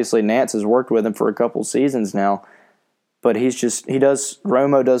were. Obviously, Nantz has worked with him for a couple seasons now, but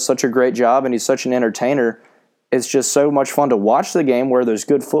Romo does such a great job, and he's such an entertainer. It's just so much fun to watch the game where there's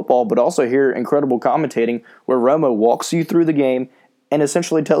good football, but also hear incredible commentating where Romo walks you through the game and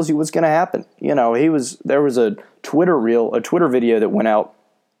essentially tells you what's going to happen. There was a Twitter video that went out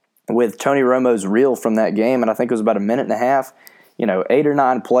with Tony Romo's reel from that game, and I think it was about a minute and a half, 8 or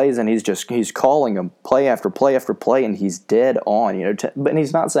 9 plays, and he's calling them play after play after play, and he's dead on, but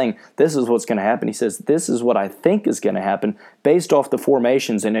he's not saying this is what's going to happen. He says this is what I think is going to happen based off the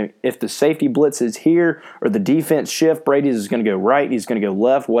formations, and if the safety blitz is here or the defense shift, Brady's is going to go right, he's going to go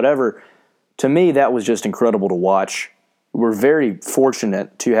left, whatever. To me, that was just incredible to watch. We're very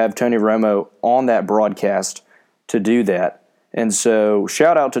fortunate to have Tony Romo on that broadcast to do that, and so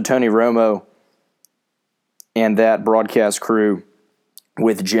shout out to Tony Romo and that broadcast crew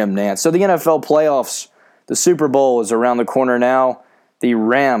with Jim Nantz. So the NFL playoffs, the Super Bowl is around the corner now. The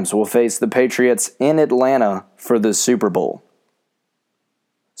Rams will face the Patriots in Atlanta for the Super Bowl.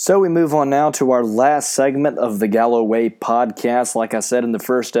 So we move on now to our last segment of the Gallo-Way podcast. Like I said in the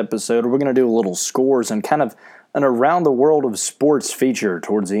first episode, we're going to do a little scores and kind of an around the world of sports feature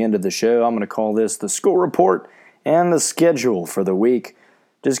towards the end of the show. I'm going to call this the score report and the schedule for the week.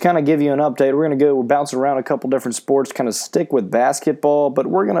 Just kind of give you an update. We're going to go bounce around a couple different sports, kind of stick with basketball, but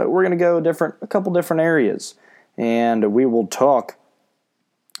we're going to go a couple different areas, and we will talk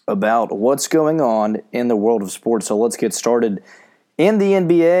about what's going on in the world of sports. So let's get started. In the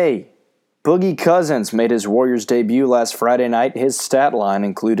NBA, Boogie Cousins made his Warriors debut last Friday night. His stat line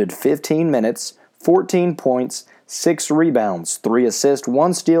included 15 minutes, 14 points, 6 rebounds, 3 assists,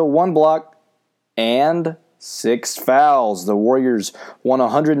 1 steal, 1 block, and 6 fouls. The Warriors won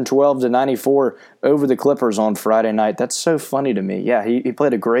 112-94 over the Clippers on Friday night. That's so funny to me. Yeah, he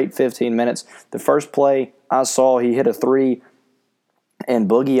played a great 15 minutes. The first play I saw, he hit a 3, and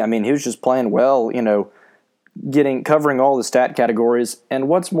Boogie, he was just playing well, covering all the stat categories. And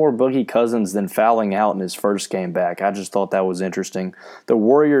what's more Boogie Cousins than fouling out in his first game back? I just thought that was interesting. The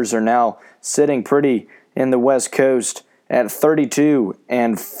Warriors are now sitting pretty in the West Coast at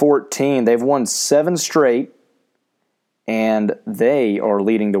 32-14. They've won 7 straight, and they are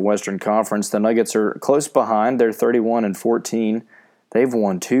leading the Western Conference. The Nuggets are close behind. They're 31-14. They've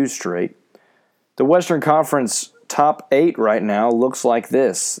won 2 straight. The Western Conference top 8 right now looks like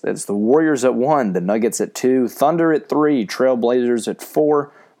this. It's the Warriors at 1, the Nuggets at 2, Thunder at 3, Trailblazers at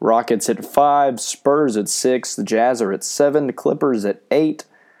 4, Rockets at 5, Spurs at 6, the Jazz are at 7, the Clippers at 8.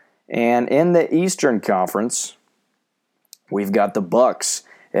 And in the Eastern Conference, we've got the Bucks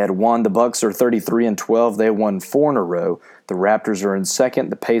at 1. The Bucks are 33-12. They won 4 in a row. The Raptors are in 2nd,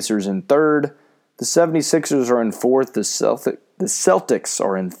 the Pacers in 3rd. The 76ers are in 4th, the Celtics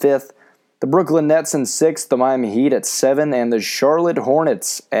are in 5th. The Brooklyn Nets in 6th, the Miami Heat at 7, and the Charlotte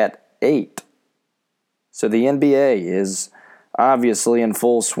Hornets at 8. So the NBA is obviously in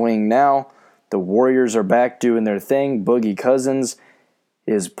full swing now. The Warriors are back doing their thing. Boogie Cousins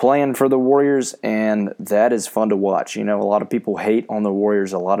is playing for the Warriors, and that is fun to watch. You know, a lot of people hate on the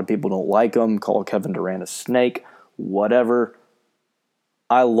Warriors. A lot of people don't like them, call Kevin Durant a snake, whatever.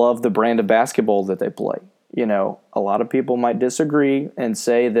 I love the brand of basketball that they play. You know, a lot of people might disagree and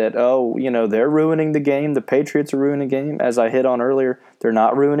say that, oh, you know, they're ruining the game. The Patriots are ruining the game. As I hit on earlier, they're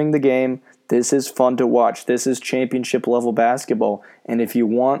not ruining the game. This is fun to watch. This is championship-level basketball. And if you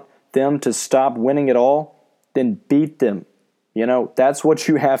want them to stop winning it all, then beat them. You know, that's what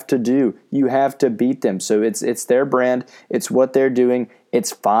you have to do. You have to beat them. So it's their brand. It's what they're doing.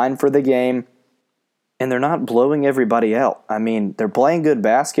 It's fine for the game. And they're not blowing everybody out. I mean, they're playing good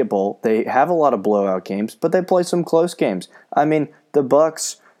basketball. They have a lot of blowout games, but they play some close games. I mean, the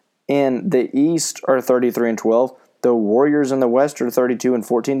Bucks in the East are 33-12. The Warriors in the West are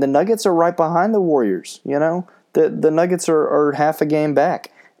 32-14. The Nuggets are right behind the Warriors, you know? The Nuggets are half a game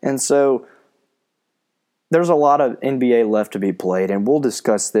back. And so there's a lot of NBA left to be played, and we'll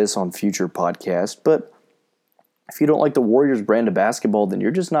discuss this on future podcasts, but if you don't like the Warriors brand of basketball, then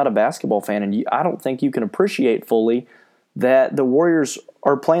you're just not a basketball fan, and I don't think you can appreciate fully that the Warriors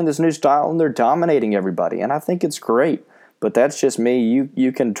are playing this new style and they're dominating everybody, and I think it's great. But that's just me.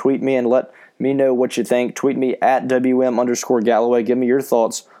 You can tweet me and let me know what you think. Tweet me at WM_Gallo-Way. Give me your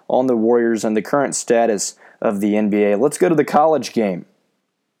thoughts on the Warriors and the current status of the NBA. Let's go to the college game.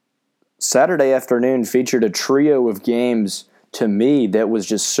 Saturday afternoon featured a trio of games to me that was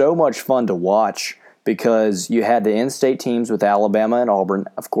just so much fun to watch, because you had the in-state teams with Alabama and Auburn.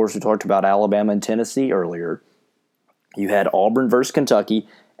 Of course, we talked about Alabama and Tennessee earlier. You had Auburn versus Kentucky,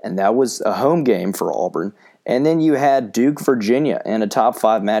 and that was a home game for Auburn. And then you had Duke, Virginia in a top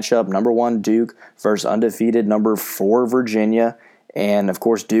 5 matchup. Number 1 Duke versus undefeated number 4 Virginia. And, of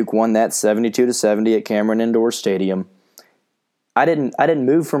course, Duke won that 72-70 at Cameron Indoor Stadium. I didn't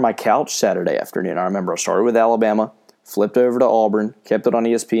move from my couch Saturday afternoon. I remember I started with Alabama, flipped over to Auburn, kept it on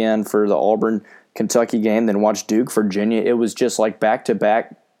ESPN for the Auburn-Kentucky game, then watched Duke, Virginia. It was just like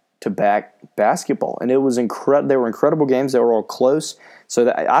back-to-back basketball, and it was incredible. They were incredible games. They were all close.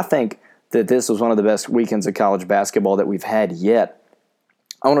 So I think that this was one of the best weekends of college basketball that we've had yet.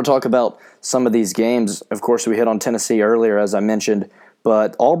 I want to talk about some of these games. Of course, we hit on Tennessee earlier, as I mentioned,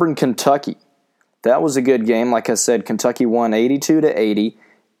 but Auburn-Kentucky, that was a good game. Like I said, Kentucky won 82-80,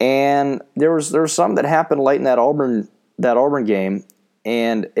 and there was some that happened late in that Auburn game,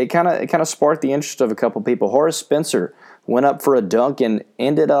 and it kind of sparked the interest of a couple people. Horace Spencer went up for a dunk and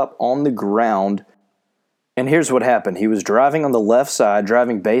ended up on the ground. And here's what happened. He was driving on the left side,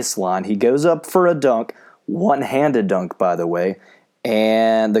 driving baseline. He goes up for a dunk, one-handed dunk, by the way,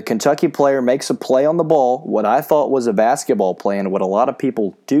 and the Kentucky player makes a play on the ball, what I thought was a basketball play and what a lot of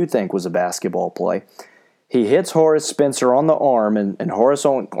people do think was a basketball play. He hits Horace Spencer on the arm, and Horace,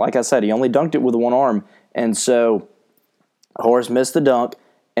 like I said, he only dunked it with one arm, and so Horace missed the dunk,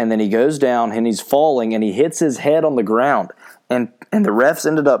 and then he goes down, and he's falling, and he hits his head on the ground, and the refs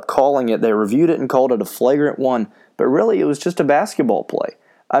ended up calling it. They reviewed it and called it a flagrant one, but really it was just a basketball play.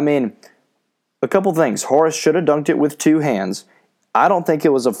 I mean, a couple things. Horace should have dunked it with 2 hands. I don't think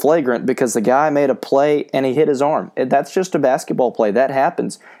it was a flagrant because the guy made a play and he hit his arm. That's just a basketball play. That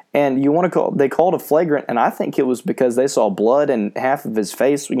happens. And they called a flagrant, and I think it was because they saw blood and half of his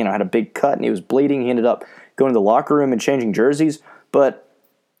face, had a big cut and he was bleeding. He ended up going to the locker room and changing jerseys. But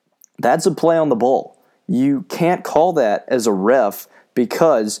that's a play on the ball. You can't call that as a ref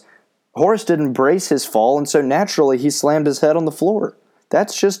because Horace didn't brace his fall, and so naturally he slammed his head on the floor.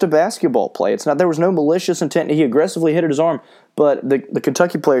 That's just a basketball play. It's not. There was no malicious intent. He aggressively hit his arm, but the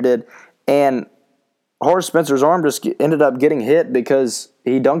Kentucky player did, and Horace Spencer's arm just ended up getting hit because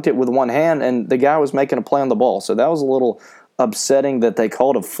he dunked it with one hand, and the guy was making a play on the ball. So that was a little upsetting that they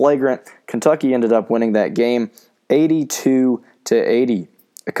called a flagrant. Kentucky ended up winning that game 82-80.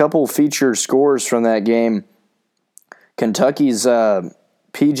 A couple feature scores from that game. Kentucky's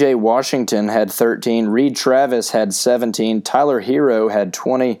P.J. Washington had 13. Reed Travis had 17. Tyler Hero had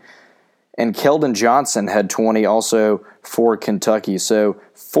 20. And Keldon Johnson had 20 also for Kentucky. So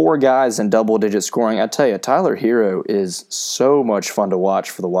 4 guys in double-digit scoring. I tell you, Tyler Hero is so much fun to watch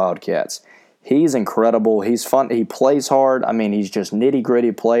for the Wildcats. He's incredible. He's fun. He plays hard. I mean, he's just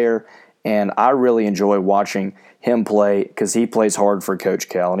nitty-gritty player, and I really enjoy watching him play because he plays hard for Coach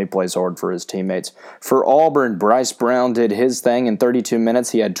Cal and he plays hard for his teammates. For Auburn, Bryce Brown did his thing in 32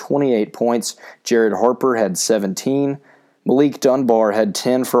 minutes. He had 28 points. Jared Harper had 17. Malik Dunbar had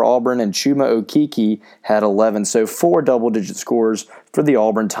 10 for Auburn, and Chuma Okeke had 11. So 4 double-digit scores for the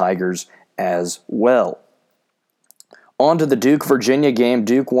Auburn Tigers as well. On to the Duke-Virginia game.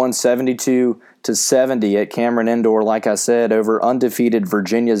 Duke won 72-70 at Cameron Indoor, like I said, over undefeated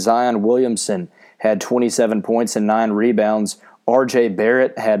Virginia. Zion Williamson had 27 points and 9 rebounds. R.J.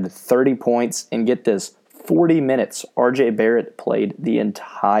 Barrett had 30 points, and get this, 40 minutes. R.J. Barrett played the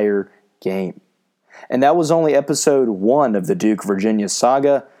entire game. And that was only episode 1 of the Duke-Virginia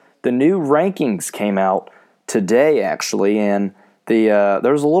saga. The new rankings came out today, actually, and there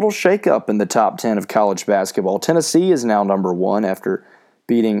was a little shakeup in the top 10 of college basketball. Tennessee is now number 1 after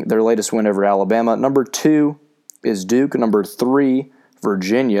beating their latest win over Alabama. Number 2 is Duke. Number 3,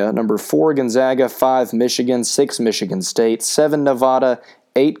 Virginia. Number 4, Gonzaga. 5, Michigan. 6, Michigan State. 7, Nevada.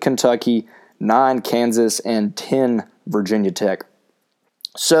 8, Kentucky. 9, Kansas. And 10, Virginia Tech.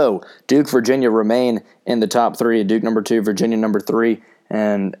 So, Duke, Virginia remain in the top 3. Duke number 2, Virginia number 3.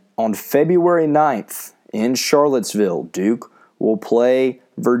 And on February 9th in Charlottesville, Duke will play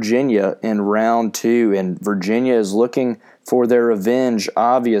Virginia in round 2. And Virginia is looking for their revenge,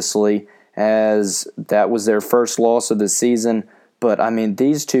 obviously, as that was their first loss of the season. But, I mean,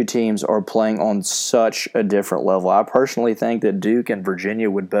 these two teams are playing on such a different level. I personally think that Duke and Virginia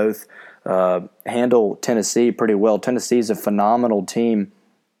would both handle Tennessee pretty well. Tennessee is a phenomenal team.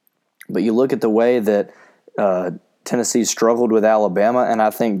 But you look at the way that Tennessee struggled with Alabama, and I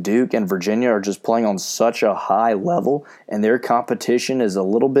think Duke and Virginia are just playing on such a high level, and their competition is a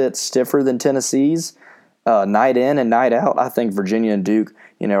little bit stiffer than Tennessee's. Night in and night out, I think Virginia and Duke,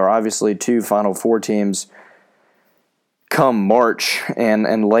 are obviously 2 Final Four teams come March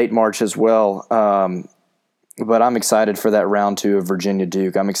and late March as well. But I'm excited for that round 2 of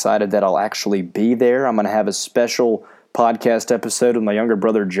Virginia-Duke. I'm excited that I'll actually be there. I'm going to have a special podcast episode with my younger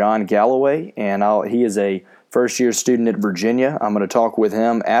brother, John Gallo-Way, and he is a first-year student at Virginia. I'm going to talk with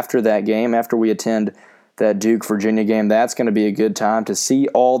him after that game, after we attend that Duke-Virginia game. That's going to be a good time to see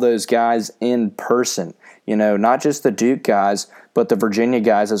all those guys in person. Not just the Duke guys, but the Virginia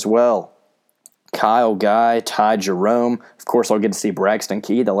guys as well. Kyle Guy, Ty Jerome. Of course, I'll get to see Braxton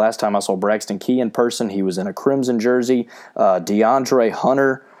Key. The last time I saw Braxton Key in person, he was in a Crimson jersey. DeAndre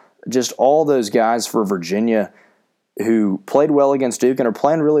Hunter. Just all those guys for Virginia who played well against Duke and are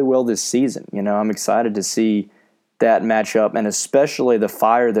playing really well this season. I'm excited to see that matchup, and especially the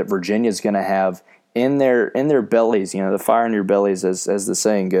fire that Virginia is going to have in their bellies. The fire in your bellies, as the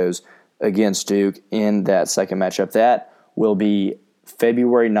saying goes, against Duke in that second matchup. That will be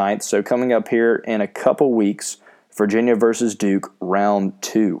February 9th. So coming up here in a couple weeks, Virginia versus Duke, round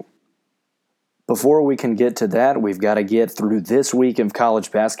 2. Before we can get to that, we've got to get through this week of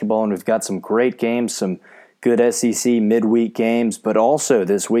college basketball, and we've got some great games, some good SEC midweek games, but also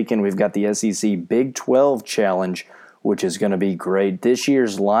this weekend we've got the SEC Big 12 Challenge, which is going to be great. This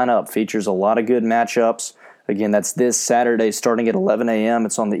year's lineup features a lot of good matchups. Again, that's this Saturday starting at 11 a.m.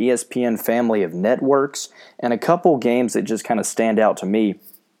 It's on the ESPN family of networks, and a couple games that just kind of stand out to me.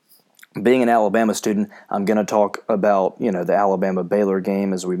 Being an Alabama student, I'm going to talk about, the Alabama-Baylor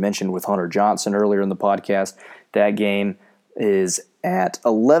game, as we mentioned with Hunter Johnson earlier in the podcast. That game is at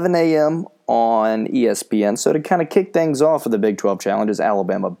 11 a.m. on ESPN. So to kind of kick things off of the Big 12 Challenge is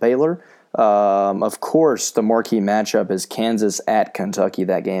Alabama-Baylor. Of course, the marquee matchup is Kansas at Kentucky.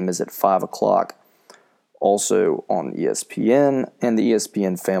 That game is at 5 o'clock. Also on ESPN and the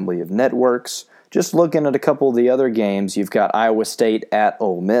ESPN family of networks. Just looking at a couple of the other games, you've got Iowa State at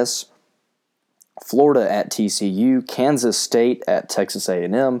Ole Miss, Florida at TCU, Kansas State at Texas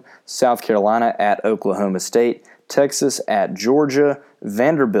A&M, South Carolina at Oklahoma State, Texas at Georgia,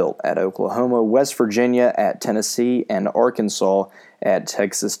 Vanderbilt at Oklahoma, West Virginia at Tennessee, and Arkansas at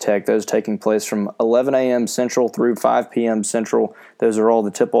Texas Tech. Those taking place from 11 a.m. Central through 5 p.m. Central. Those are all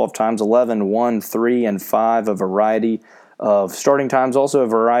the tip-off times, 11, 1, 3, and 5, a variety of starting times, also a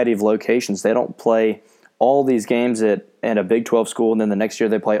variety of locations. They don't play all these games at a Big 12 school, and then the next year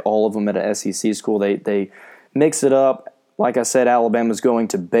they play all of them at an SEC school. They mix it up. Like I said, Alabama's going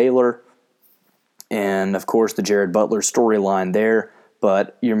to Baylor, and, of course, the Jared Butler storyline there.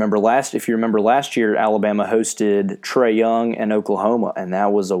 But if you remember last year, Alabama hosted Trae Young and Oklahoma, and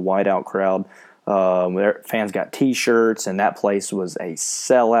that was a whiteout crowd. Their fans got T-shirts, and that place was a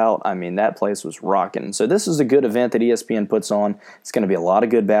sellout. I mean, that place was rocking. So this is a good event that ESPN puts on. It's going to be a lot of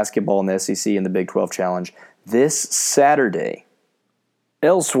good basketball in the SEC and the Big 12 Challenge this Saturday.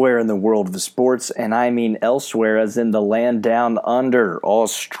 Elsewhere in the world of sports, and I mean elsewhere as in the land down under,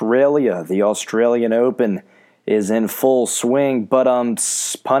 Australia, the Australian Open is in full swing, but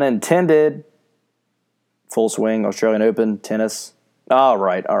pun intended, full swing, Australian Open, tennis. All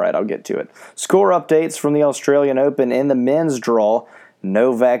right, I'll get to it. Score updates from the Australian Open in the men's draw.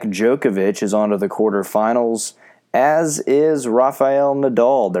 Novak Djokovic is on to the quarterfinals, as is Rafael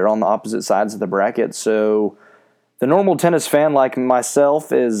Nadal. They're on the opposite sides of the bracket, so the normal tennis fan like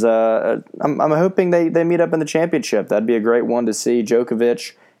myself is, I'm hoping they meet up in the championship. That'd be a great one to see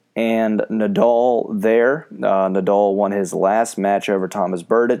Djokovic and Nadal there. Nadal won his last match over Thomas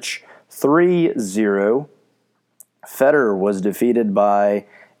Berdych 3-0. Federer was defeated by,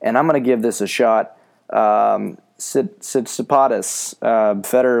 and I'm going to give this a shot, Tsitsipas.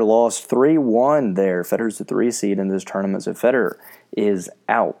 Federer lost 3-1 there. Federer's the 3 seed in this tournament, so Federer is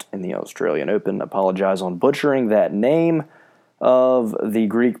out in the Australian Open. Apologize on butchering that name of the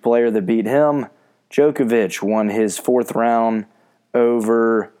Greek player that beat him. Djokovic won his 4th round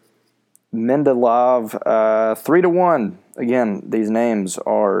over Mendeleev 3-1. Again, these names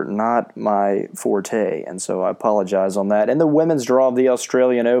are not my forte, and so I apologize on that. In the women's draw of the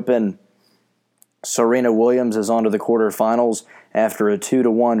Australian Open, Serena Williams is on to the quarterfinals after a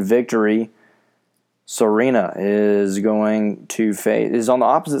 2-1 victory. Serena is going to is on the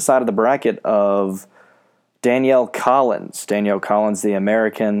opposite side of the bracket of Danielle Collins. Danielle Collins, the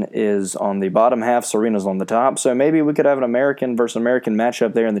American, is on the bottom half. Serena's on the top. So maybe we could have an American versus American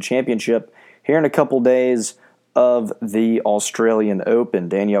matchup there in the championship here in a couple days of the Australian Open.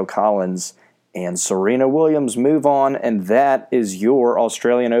 Danielle Collins and Serena Williams move on, and that is your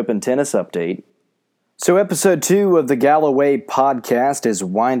Australian Open tennis update. So episode 2 of the Gallo-Way podcast is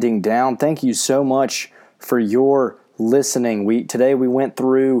winding down. Thank you so much for your listening. Today we went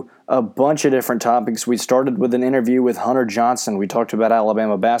through a bunch of different topics. We started with an interview with Hunter Johnson. We talked about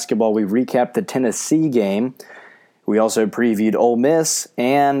Alabama basketball. We recapped the Tennessee game. We also previewed Ole Miss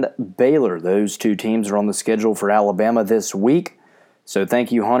and Baylor. Those 2 teams are on the schedule for Alabama this week. So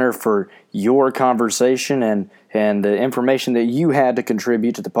thank you, Hunter, for your conversation and the information that you had to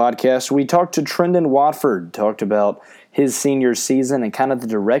contribute to the podcast. We talked to Trendon Watford, talked about his senior season and kind of the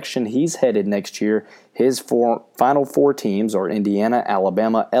direction he's headed next year. His final 4 teams are Indiana,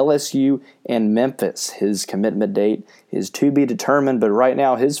 Alabama, LSU, and Memphis. His commitment date is to be determined, but right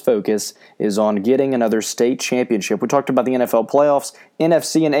now his focus is on getting another state championship. We talked about the NFL playoffs,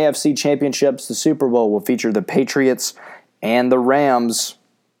 NFC and AFC championships. The Super Bowl will feature the Patriots and the Rams.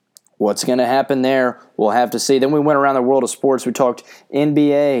 What's going to happen there? We'll have to see. Then we went around the world of sports. We talked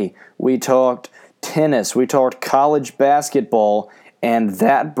NBA. We talked tennis. We talked college basketball. And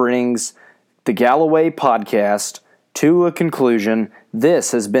that brings the Gallo-Way podcast to a conclusion.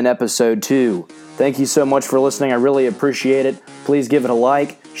 This has been episode 2. Thank you so much for listening. I really appreciate it. Please give it a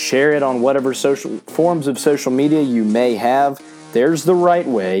like. Share it on whatever forms of social media you may have. There's the right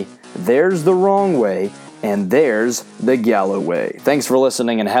way. There's the wrong way. And there's the Gallo-Way. Thanks for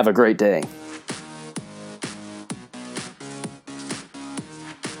listening and have a great day.